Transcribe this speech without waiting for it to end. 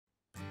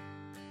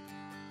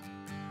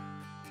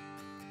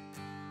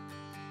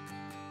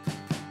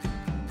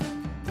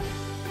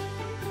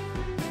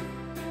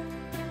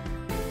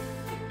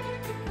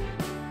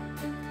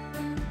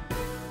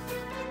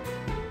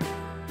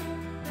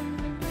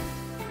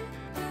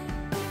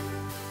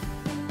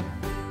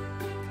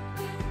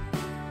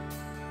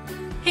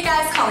Hey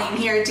guys, Colleen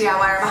here,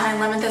 DIYer behind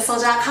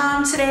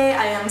LemonThistle.com. Today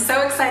I am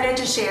so excited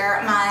to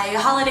share my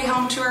holiday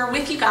home tour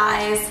with you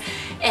guys,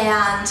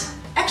 and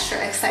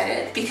extra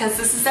excited because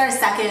this is our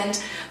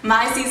second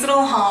My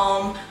Seasonal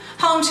Home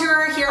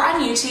tour here on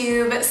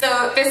YouTube.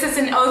 So this is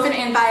an open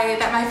invite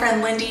that my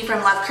friend Lindi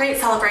from Love Create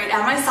Celebrate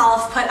and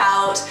myself put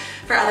out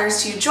for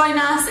others to join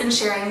us in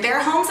sharing their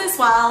homes as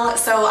well.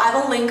 So I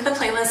will link the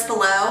playlist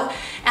below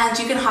and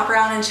you can hop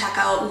around and check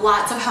out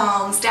lots of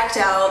homes decked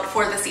out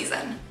for the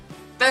season.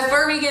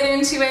 Before we get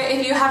into it,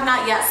 if you have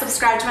not yet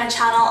subscribed to my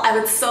channel, I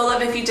would so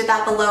love if you did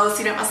that below so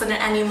you don't miss out on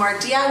any more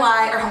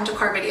DIY or home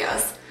decor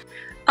videos.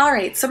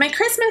 Alright, so my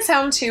Christmas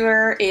home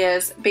tour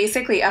is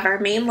basically of our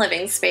main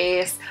living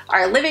space,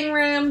 our living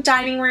room,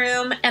 dining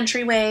room,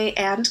 entryway,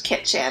 and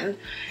kitchen.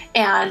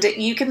 And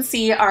you can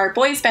see our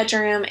boys'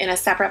 bedroom in a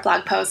separate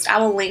blog post.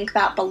 I will link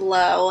that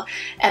below.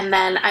 And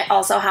then I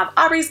also have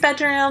Aubrey's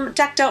bedroom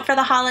decked out for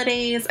the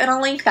holidays, and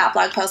I'll link that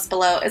blog post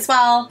below as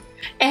well.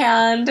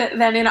 And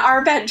then in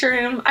our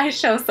bedroom, I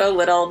show so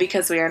little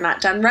because we are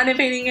not done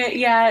renovating it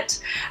yet.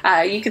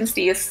 You can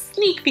see a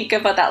sneak peek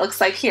of what that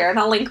looks like here, and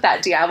I'll link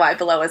that DIY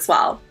below as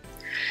well.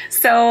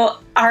 So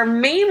our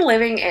main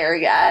living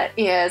area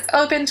is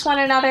open to one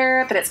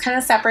another, but it's kind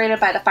of separated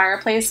by the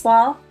fireplace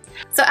wall.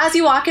 So as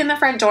you walk in the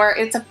front door,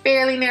 it's a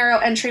fairly narrow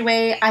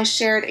entryway. I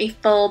shared a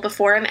full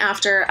before and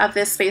after of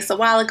this space a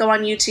while ago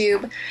on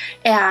YouTube,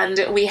 and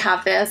we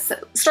have this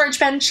storage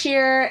bench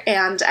here,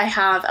 and I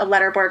have a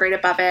letterboard right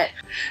above it.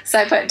 So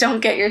I put "Don't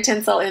get your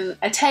tinsel in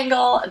a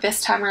tangle"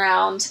 this time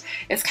around.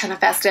 It's kind of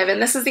festive,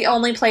 and this is the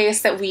only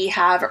place that we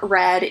have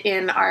red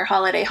in our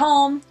holiday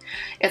home.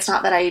 It's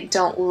not that I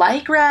don't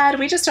like red,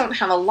 we just don't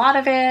have a lot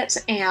of it,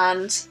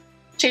 and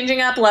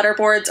changing up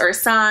letterboards or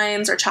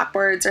signs or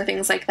chalkboards or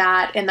things like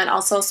that, and then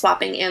also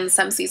swapping in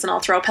some seasonal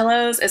throw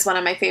pillows is one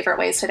of my favorite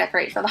ways to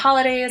decorate for the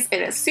holidays.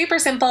 It is super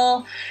simple.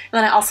 And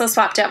then I also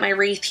swapped out my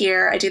wreath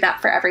here. I do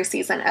that for every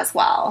season as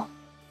well.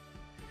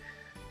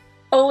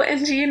 Oh,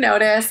 and do you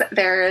notice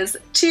there's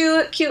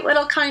two cute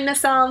little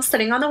kindness elves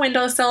sitting on the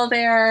windowsill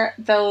there?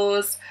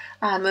 Those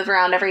move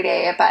around every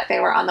day, but they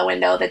were on the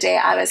window the day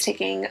I was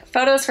taking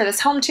photos for this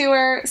home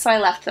tour, so I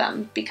left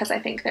them because I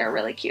think they're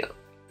really cute.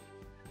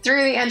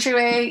 Through the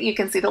entryway, you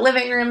can see the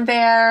living room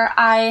there.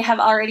 I have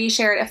already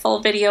shared a full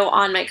video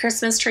on my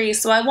Christmas tree,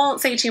 so I won't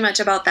say too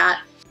much about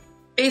that.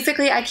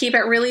 Basically, I keep it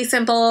really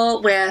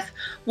simple with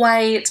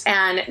white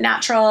and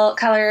natural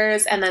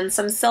colors and then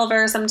some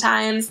silver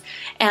sometimes.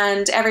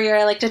 And every year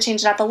I like to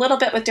change it up a little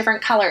bit with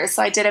different colors.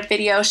 So I did a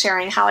video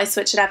sharing how I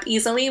switch it up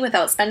easily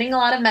without spending a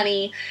lot of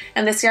money.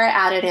 And this year I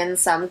added in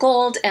some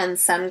gold and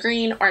some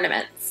green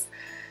ornaments.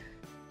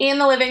 In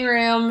the living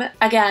room,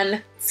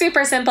 again,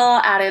 super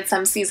simple, added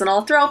some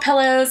seasonal throw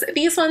pillows.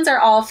 These ones are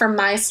all from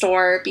my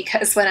store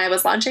because when I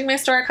was launching my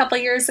store a couple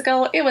years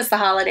ago, it was the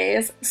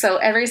holidays. So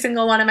every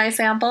single one of my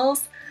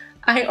samples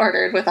I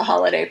ordered with a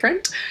holiday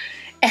print.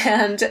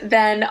 And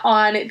then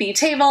on the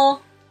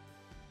table,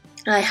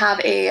 I have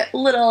a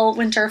little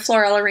winter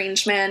floral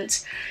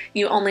arrangement.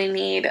 You only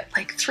need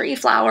like 3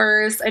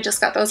 flowers. I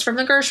just got those from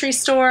the grocery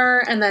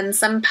store, and then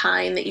some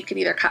pine that you could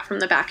either cut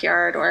from the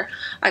backyard, or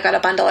I got a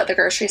bundle at the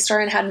grocery store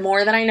and had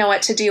more than I know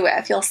what to do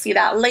with. You'll see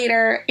that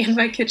later in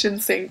my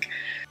kitchen sink.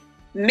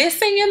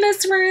 Missing in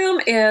this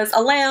room is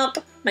a lamp.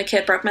 My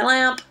kid broke my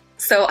lamp,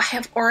 so I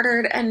have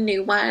ordered a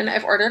new one.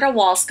 I've ordered a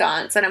wall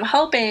sconce, and I'm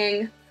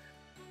hoping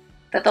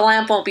that the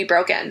lamp won't be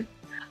broken.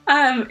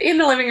 In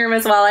the living room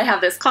as well, I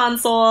have this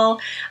console.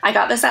 I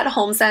got this at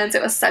HomeSense.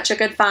 It was such a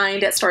good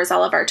find. It stores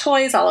all of our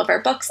toys, all of our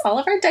books, all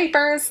of our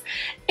diapers,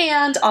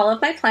 and all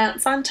of my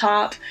plants on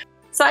top.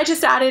 So I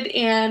just added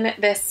in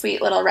this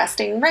sweet little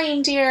resting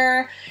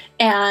reindeer,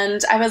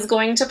 and I was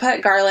going to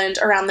put garland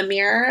around the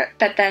mirror,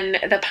 but then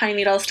the pine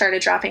needles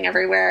started dropping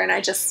everywhere and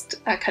I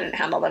couldn't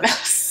handle the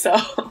mess.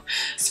 So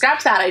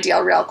scrapped that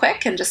idea real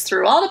quick and just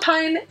threw all the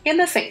pine in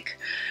the sink,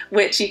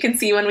 which you can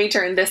see when we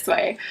turn this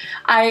way.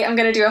 I am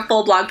going to do a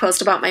full blog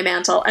post about my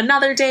mantle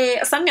another day,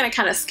 so I'm going to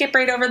kind of skip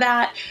right over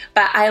that,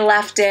 but I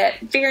left it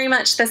very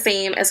much the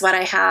same as what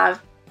I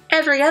have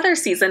every other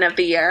season of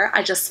the year.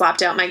 I just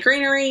swapped out my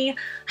greenery,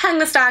 hung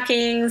the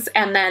stockings,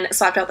 and then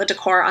swapped out the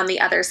decor on the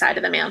other side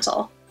of the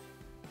mantle.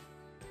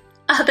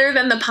 Other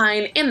than the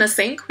pine in the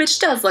sink, which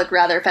does look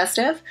rather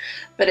festive,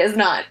 but is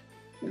not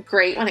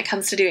great when it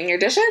comes to doing your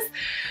dishes,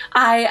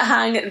 I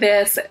hung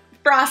this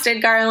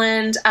frosted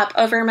garland up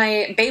over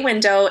my bay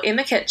window in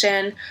the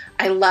kitchen.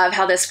 I love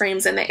how this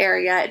frames in the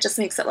area. It just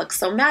makes it look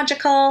so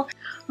magical.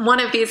 One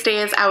of these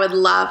days I would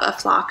love a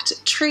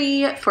flocked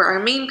tree for our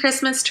main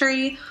Christmas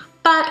tree,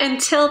 but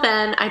until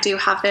then I do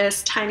have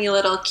this tiny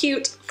little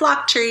cute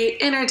flocked tree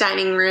in our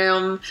dining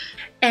room.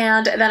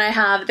 And then I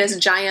have this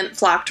giant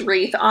flocked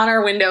wreath on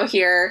our window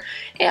here,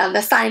 and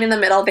the sign in the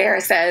middle there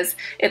says,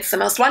 "It's the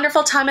most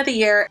wonderful time of the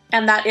year,"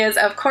 and that is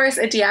of course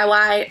a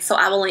DIY, so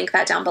I will link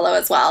that down below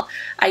as well.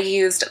 I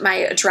used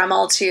my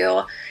Dremel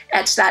to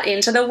etch that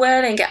into the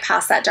wood and get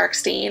past that dark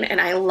stain,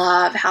 and I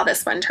love how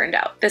this one turned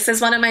out. This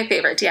is one of my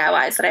favorite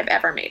DIYs that I've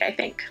ever made, I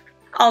think.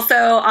 Also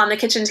on the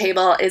kitchen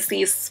table is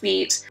these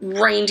sweet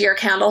reindeer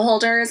candle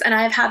holders, and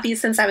I've had these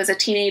since I was a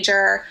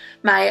teenager.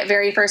 My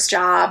very first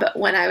job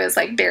when I was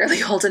like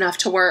barely old enough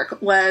to work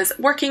was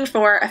working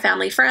for a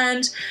family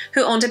friend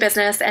who owned a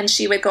business, and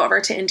she would go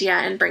over to India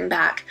and bring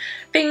back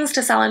things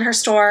to sell in her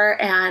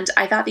store, and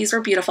I thought these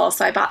were beautiful,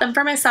 so I bought them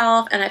for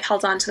myself, and I've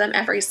held on to them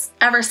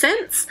ever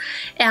since.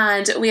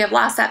 And we have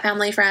lost that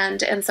family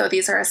friend, and so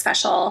these are a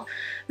special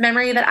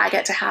memory that I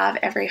get to have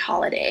every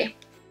holiday.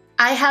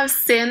 I have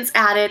since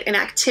added an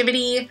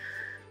activity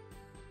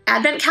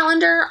advent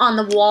calendar on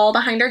the wall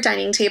behind our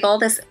dining table,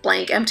 this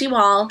blank empty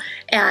wall,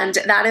 and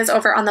that is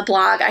over on the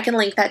blog. I can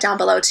link that down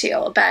below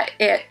too, but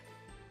it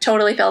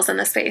totally fills in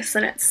the space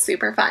and it's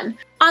super fun.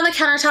 On the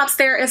countertops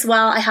there as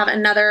well, I have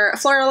another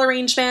floral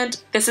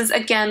arrangement. This is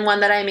again one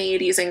that I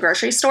made using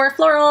grocery store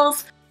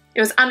florals. It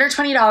was under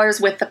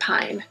 $20 with the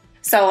pine.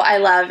 So I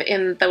love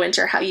in the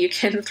winter how you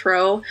can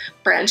throw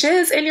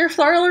branches in your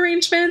floral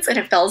arrangements and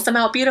it fills them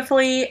out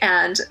beautifully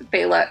and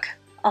they look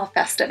all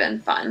festive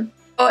and fun.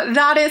 So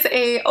that is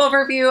an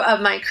overview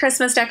of my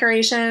Christmas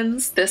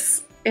decorations.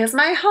 This is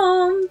my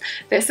home.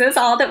 This is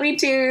all that we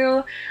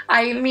do.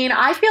 I mean,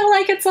 I feel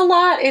like it's a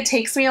lot. It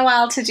takes me a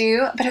while to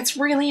do, but it's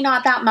really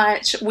not that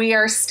much. We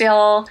are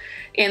still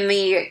in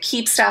the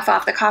keep stuff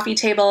off the coffee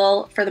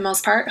table for the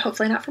most part,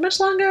 hopefully not for much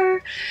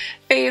longer,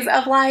 phase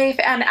of life,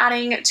 and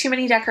adding too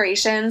many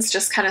decorations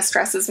just kind of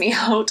stresses me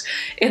out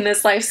in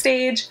this life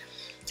stage.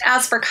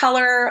 As for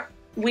color,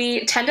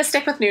 we tend to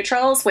stick with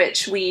neutrals,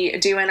 which we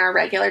do in our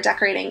regular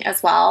decorating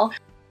as well.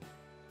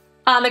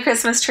 On the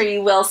Christmas tree,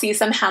 we'll see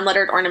some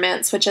hand-lettered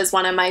ornaments, which is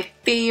one of my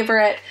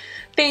favorite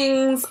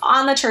things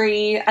on the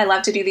tree. I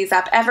love to do these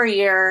up every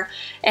year,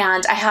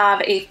 and I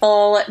have a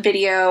full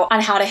video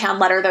on how to hand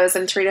letter those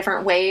in 3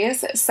 different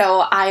ways, so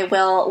I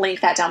will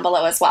link that down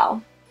below as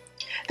well.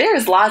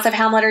 There's lots of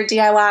hand lettered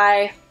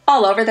DIY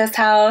all over this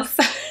house.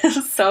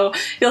 So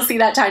you'll see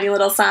that tiny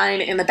little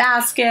sign in the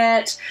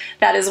basket.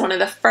 That is one of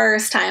the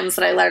first times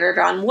that I lettered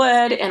on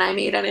wood, and I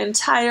made an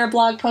entire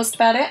blog post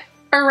about it.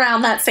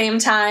 Around that same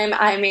time,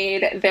 I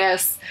made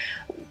this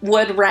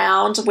wood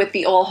round with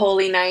the Old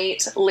Holy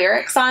Night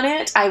lyrics on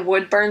it. I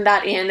wood burned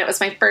that in. It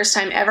was my first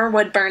time ever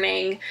wood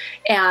burning,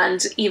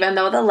 and even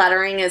though the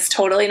lettering is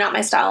totally not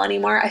my style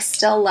anymore, I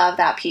still love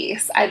that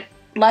piece. I'd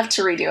love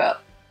to redo it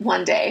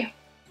one day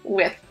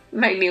with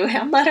my new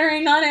hand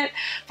lettering on it,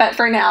 but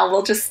for now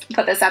we'll just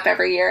put this up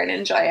every year and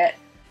enjoy it.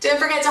 Don't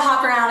forget to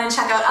hop around and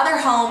check out other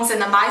homes in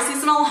the My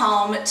Seasonal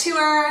Home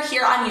tour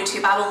here on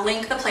YouTube. I will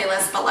link the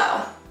playlist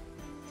below.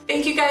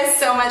 Thank you guys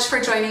so much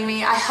for joining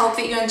me. I hope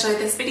that you enjoyed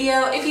this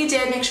video. If you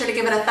did, make sure to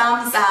give it a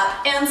thumbs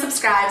up and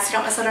subscribe so you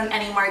don't miss out on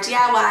any more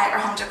DIY or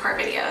home decor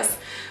videos.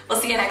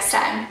 We'll see you next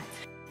time.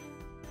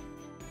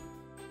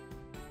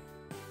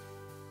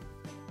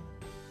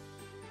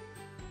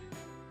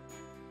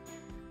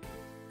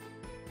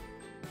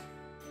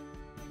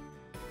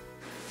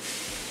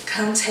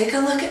 Come take a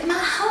look at my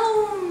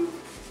home.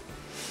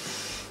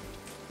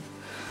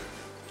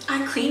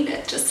 I cleaned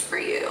it just for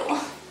you.